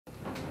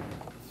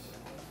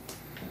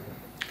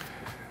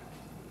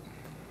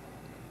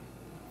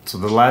So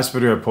the last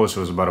video I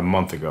posted was about a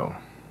month ago.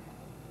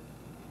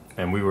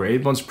 And we were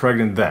 8 months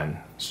pregnant then.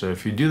 So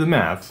if you do the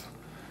math,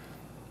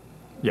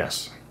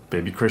 yes,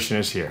 baby Christian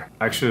is here.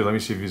 Actually, let me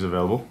see if he's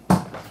available.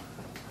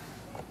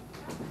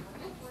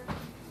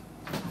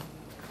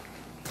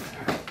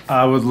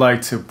 I would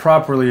like to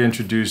properly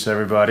introduce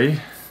everybody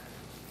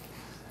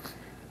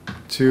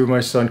to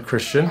my son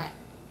Christian.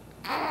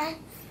 Hi,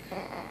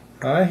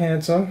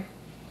 handsome.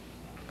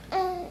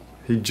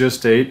 He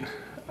just ate.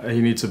 He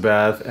needs a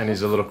bath and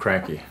he's a little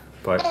cranky,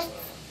 but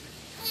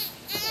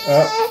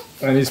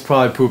and he's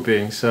probably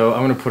pooping, so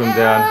I'm gonna put him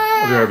down.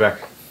 I'll be right back.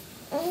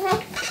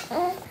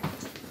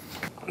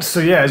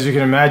 So yeah, as you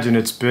can imagine,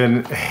 it's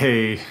been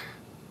a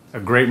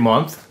great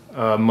month.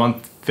 A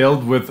month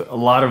filled with a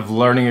lot of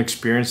learning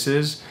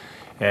experiences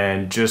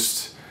and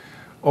just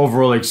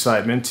overall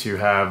excitement to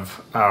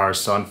have our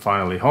son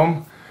finally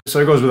home. So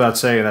it goes without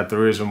saying that the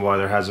reason why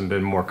there hasn't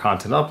been more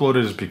content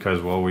uploaded is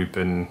because, well, we've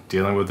been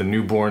dealing with a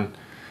newborn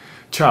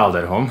child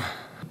at home.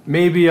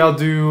 Maybe I'll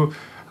do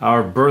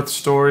our birth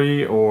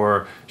story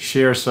or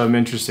share some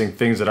interesting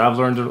things that I've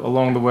learned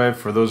along the way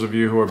for those of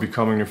you who are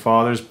becoming new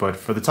fathers. But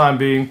for the time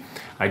being,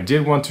 I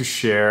did want to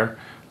share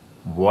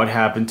what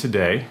happened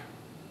today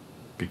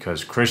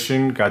because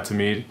Christian got to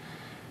meet,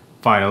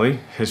 finally,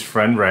 his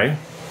friend Ray.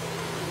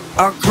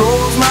 I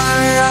close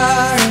my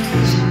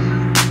eyes,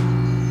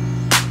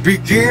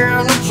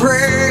 begin to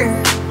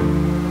pray,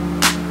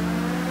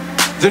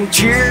 then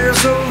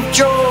tears of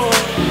joy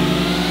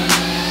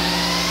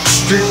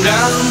stream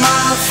down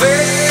my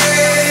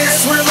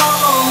face with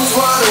arms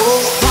wide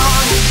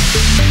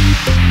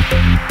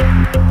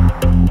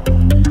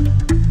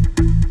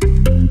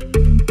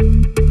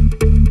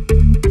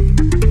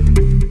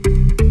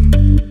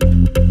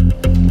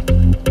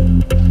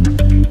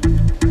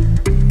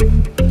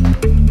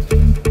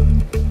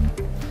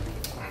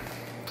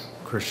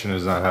Christian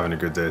is not having a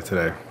good day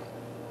today.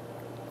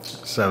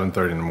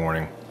 7:30 in the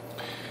morning.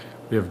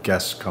 We have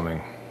guests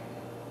coming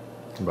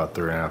in about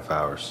 3.5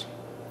 hours,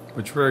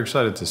 which we're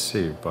excited to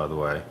see, by the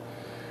way,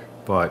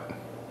 but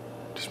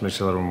just makes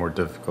it a little more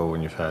difficult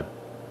when you've had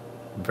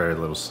very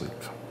little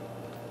sleep.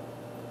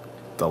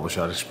 Double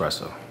shot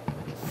espresso.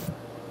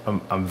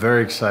 I'm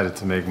very excited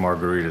to make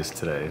margaritas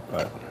today,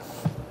 but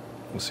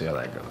we'll see how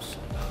that goes.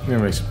 I'm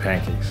gonna make some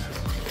pancakes.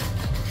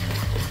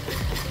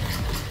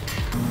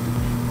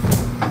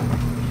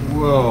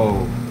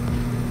 Whoa.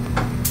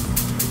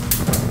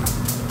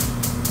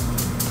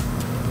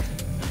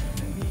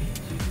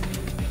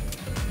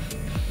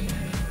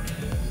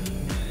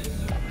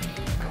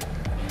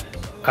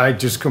 I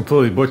just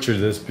completely butchered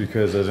this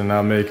because I did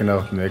not make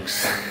enough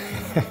mix.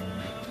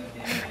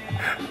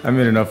 I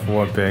made enough for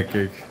one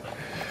pancake.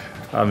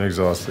 I'm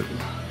exhausted.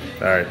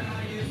 All right,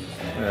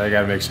 I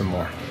gotta make some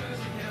more.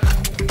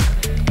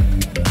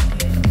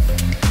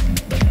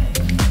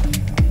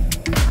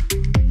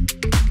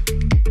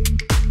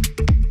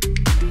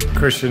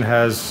 Christian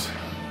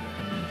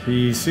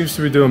he seems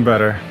to be doing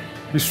better.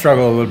 He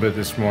struggled a little bit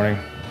this morning.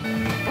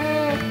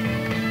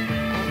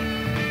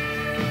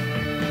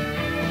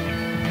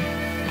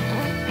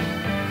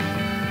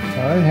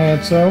 Hi,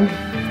 handsome.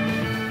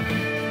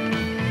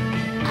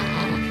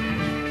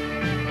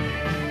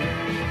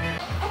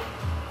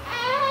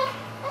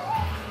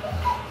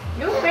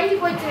 You're cranky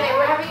boy today.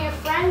 We're having your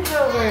friends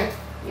over.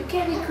 You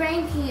can't be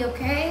cranky,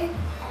 okay?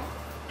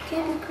 You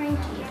can't be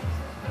cranky.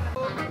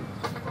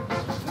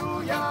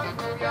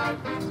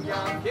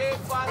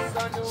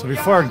 So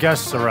before our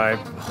guests arrive,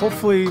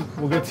 hopefully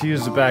we'll get to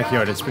use the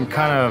backyard. It's been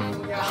kind of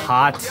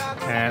hot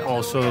and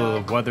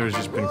also the weather has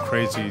just been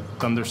crazy.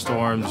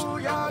 Thunderstorms,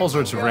 all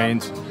sorts of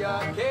rains.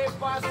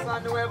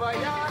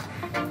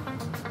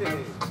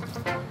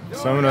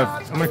 So I'm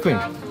gonna clean.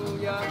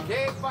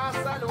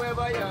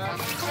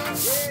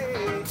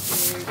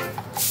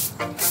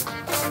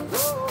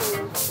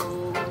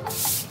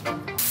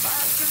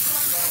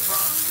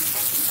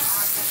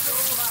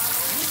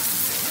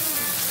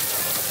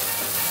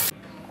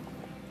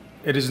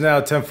 It is now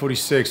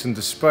 10:46 and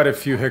despite a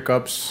few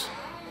hiccups,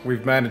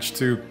 we've managed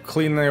to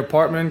clean the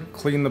apartment,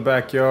 clean the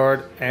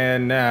backyard,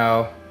 and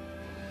now...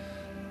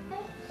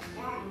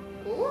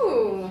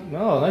 Ooh.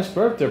 Oh, nice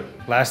birthday.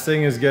 Last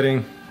thing is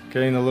getting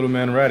the little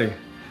man ready,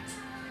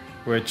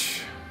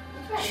 which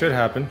should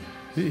happen.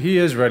 He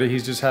is ready.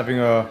 He's just having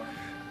a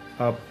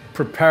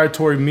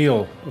preparatory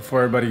meal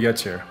before everybody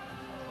gets here.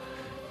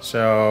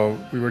 So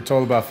we were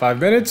told about 5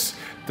 minutes.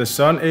 The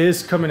sun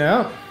is coming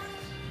out.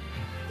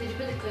 Did you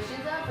put the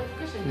cushions up? Put the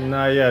cushions up.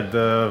 Not yet.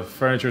 The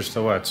furniture's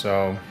still wet,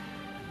 so...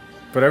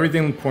 But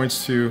everything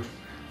points to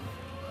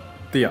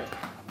the up.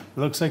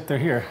 Looks like they're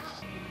here.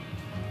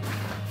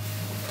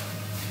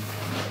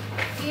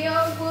 Tio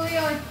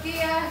Julio and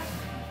Tia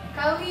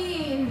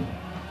Colleen.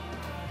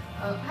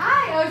 Oh,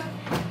 hi. Oh,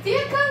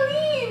 Tia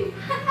Colleen.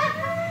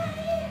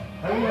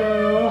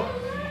 Hello.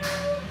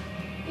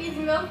 He's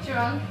milk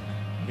drunk.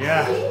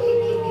 Yeah.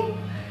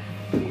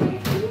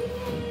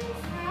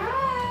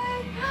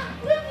 Hi.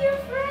 Look, your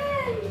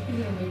friend.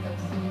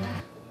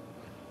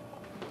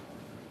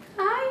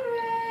 Hi,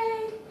 Ray.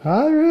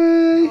 Hi,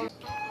 Ray.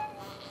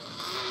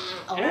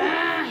 Oh.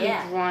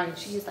 Yeah. Grunt.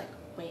 She's like,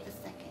 wait a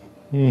second.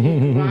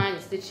 He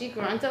grunts. Did she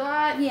grunt a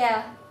lot?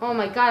 Yeah. Oh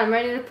my god, I'm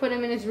ready to put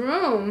him in his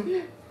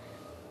room.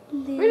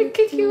 I'm gonna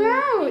kick you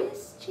out.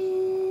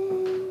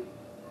 Christian.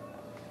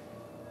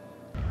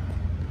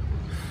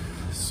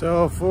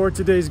 So for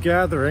today's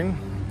gathering,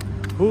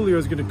 Julio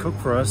is going to cook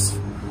for us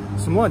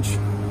some lunch.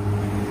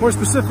 More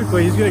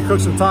specifically, he's going to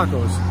cook some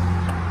tacos.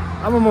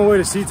 I'm on my way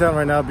to Seatown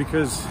right now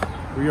because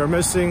we are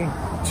missing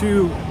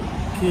 2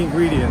 key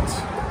ingredients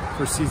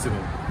for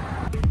seasoning.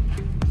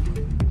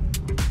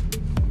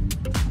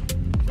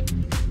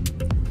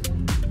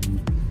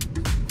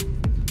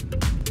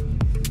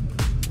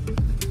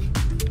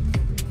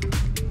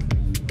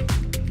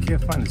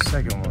 Can't find the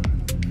second one.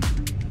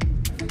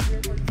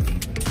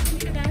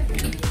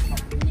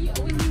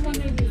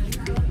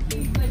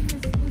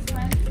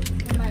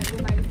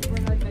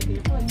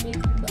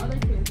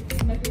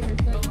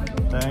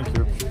 Thank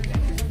you.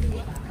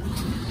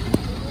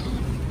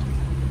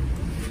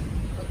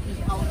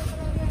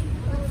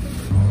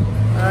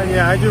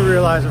 Yeah, I do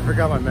realize I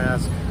forgot my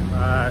mask.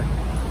 I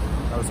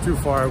was too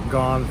far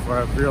gone before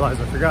I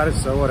realized I forgot it,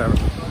 so whatever.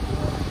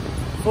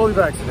 Fully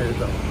vaccinated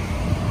though.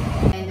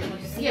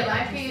 Yeah,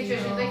 my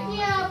pediatrician's like,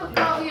 yeah, but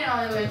go, you know,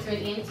 I went to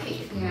an ENT,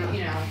 you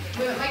know.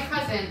 But my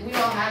cousin, we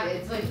all have it.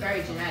 It's like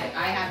very genetic.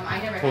 I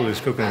never had Julio's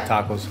it, cooking the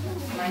but tacos.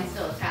 Mine's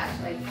still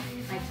attached. Like,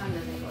 my tongue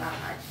doesn't go out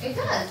much. It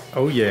does.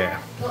 Oh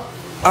yeah. Well,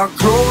 I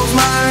close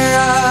my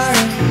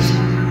eyes,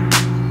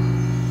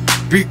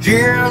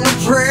 begin to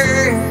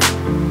pray,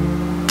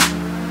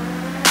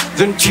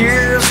 then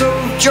tears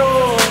of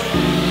joy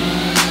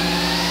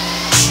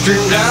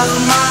stream down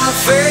my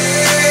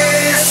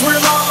face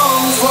with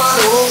arms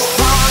wide open.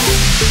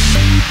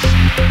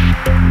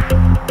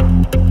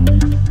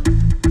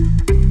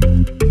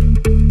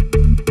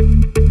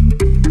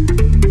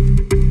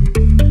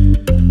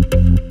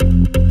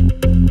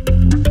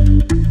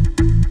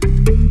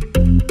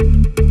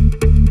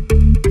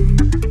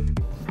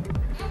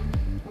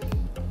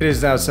 It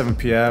is now 7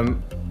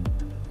 p.m.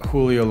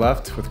 Julio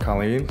left with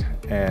Colleen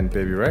and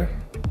baby Ray.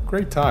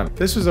 Great time.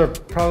 This was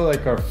probably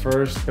like our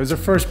first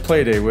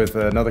play day with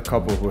another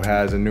couple who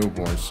has a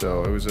newborn.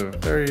 So it was a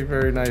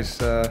very nice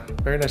time.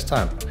 I'm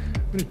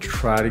gonna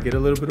try to get a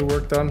little bit of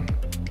work done.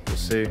 We'll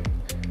see.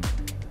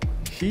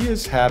 He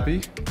is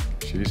happy.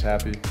 She's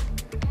happy.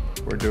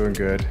 We're doing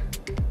good.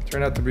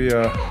 Turned out to be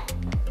a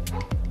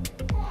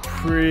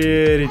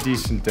pretty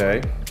decent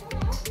day.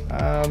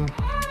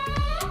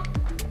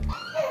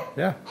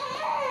 Yeah,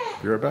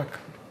 be right back.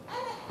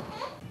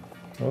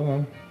 Hold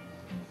on.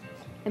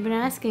 I've been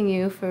asking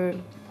you for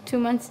 2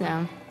 months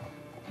now.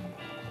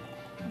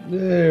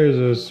 There's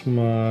a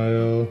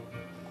smile.